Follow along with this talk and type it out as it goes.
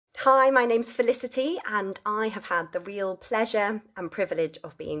Hi, my name's Felicity and I have had the real pleasure and privilege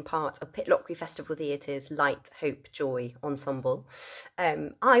of being part of Pitlochry Festival Theatre's Light, Hope, Joy ensemble.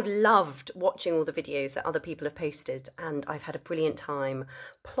 I've loved watching all the videos that other people have posted and I've had a brilliant time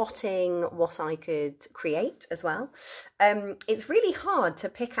plotting what I could create as well. It's really hard to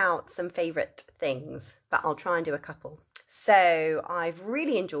pick out some favourite things, but I'll try and do a couple. So I've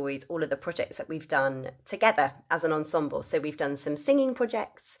really enjoyed all of the projects that we've done together as an ensemble. So we've done some singing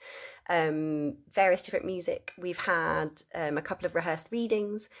projects, various different music. We've had a couple of rehearsed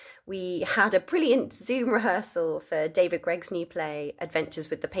readings. We had a brilliant Zoom rehearsal for David Gregg's new play, Adventures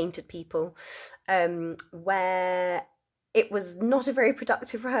with the Painted People, where it was not a very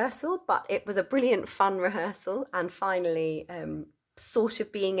productive rehearsal, but it was a brilliant, fun rehearsal. And finally, sort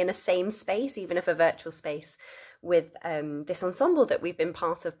of being in a same space, even if a virtual space, with this ensemble that we've been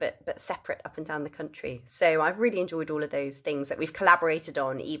part of but separate up and down the country. So I've really enjoyed all of those things that we've collaborated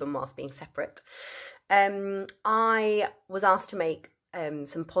on even whilst being separate. I was asked to make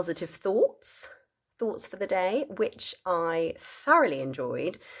some positive thoughts for the day, which I thoroughly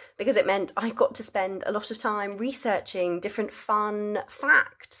enjoyed because it meant I got to spend a lot of time researching different fun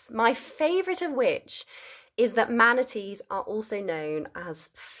facts, my favourite of which is that manatees are also known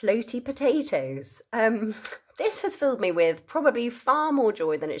as floaty potatoes. This has filled me with probably far more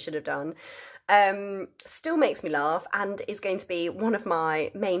joy than it should have done. Still makes me laugh and is going to be one of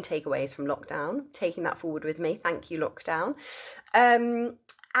my main takeaways from lockdown, taking that forward with me. Thank you, lockdown.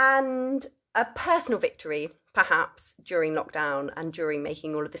 And a personal victory, perhaps, during lockdown and during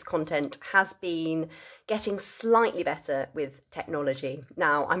making all of this content has been getting slightly better with technology.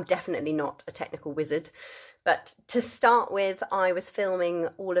 Now, I'm definitely not a technical wizard, but to start with, I was filming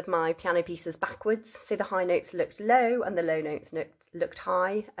all of my piano pieces backwards, so the high notes looked low and the low notes looked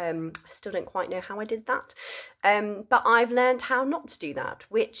high. I still don't quite know how I did that, but I've learned how not to do that,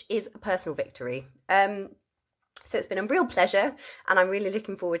 which is a personal victory. So it's been a real pleasure and I'm really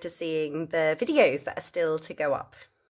looking forward to seeing the videos that are still to go up.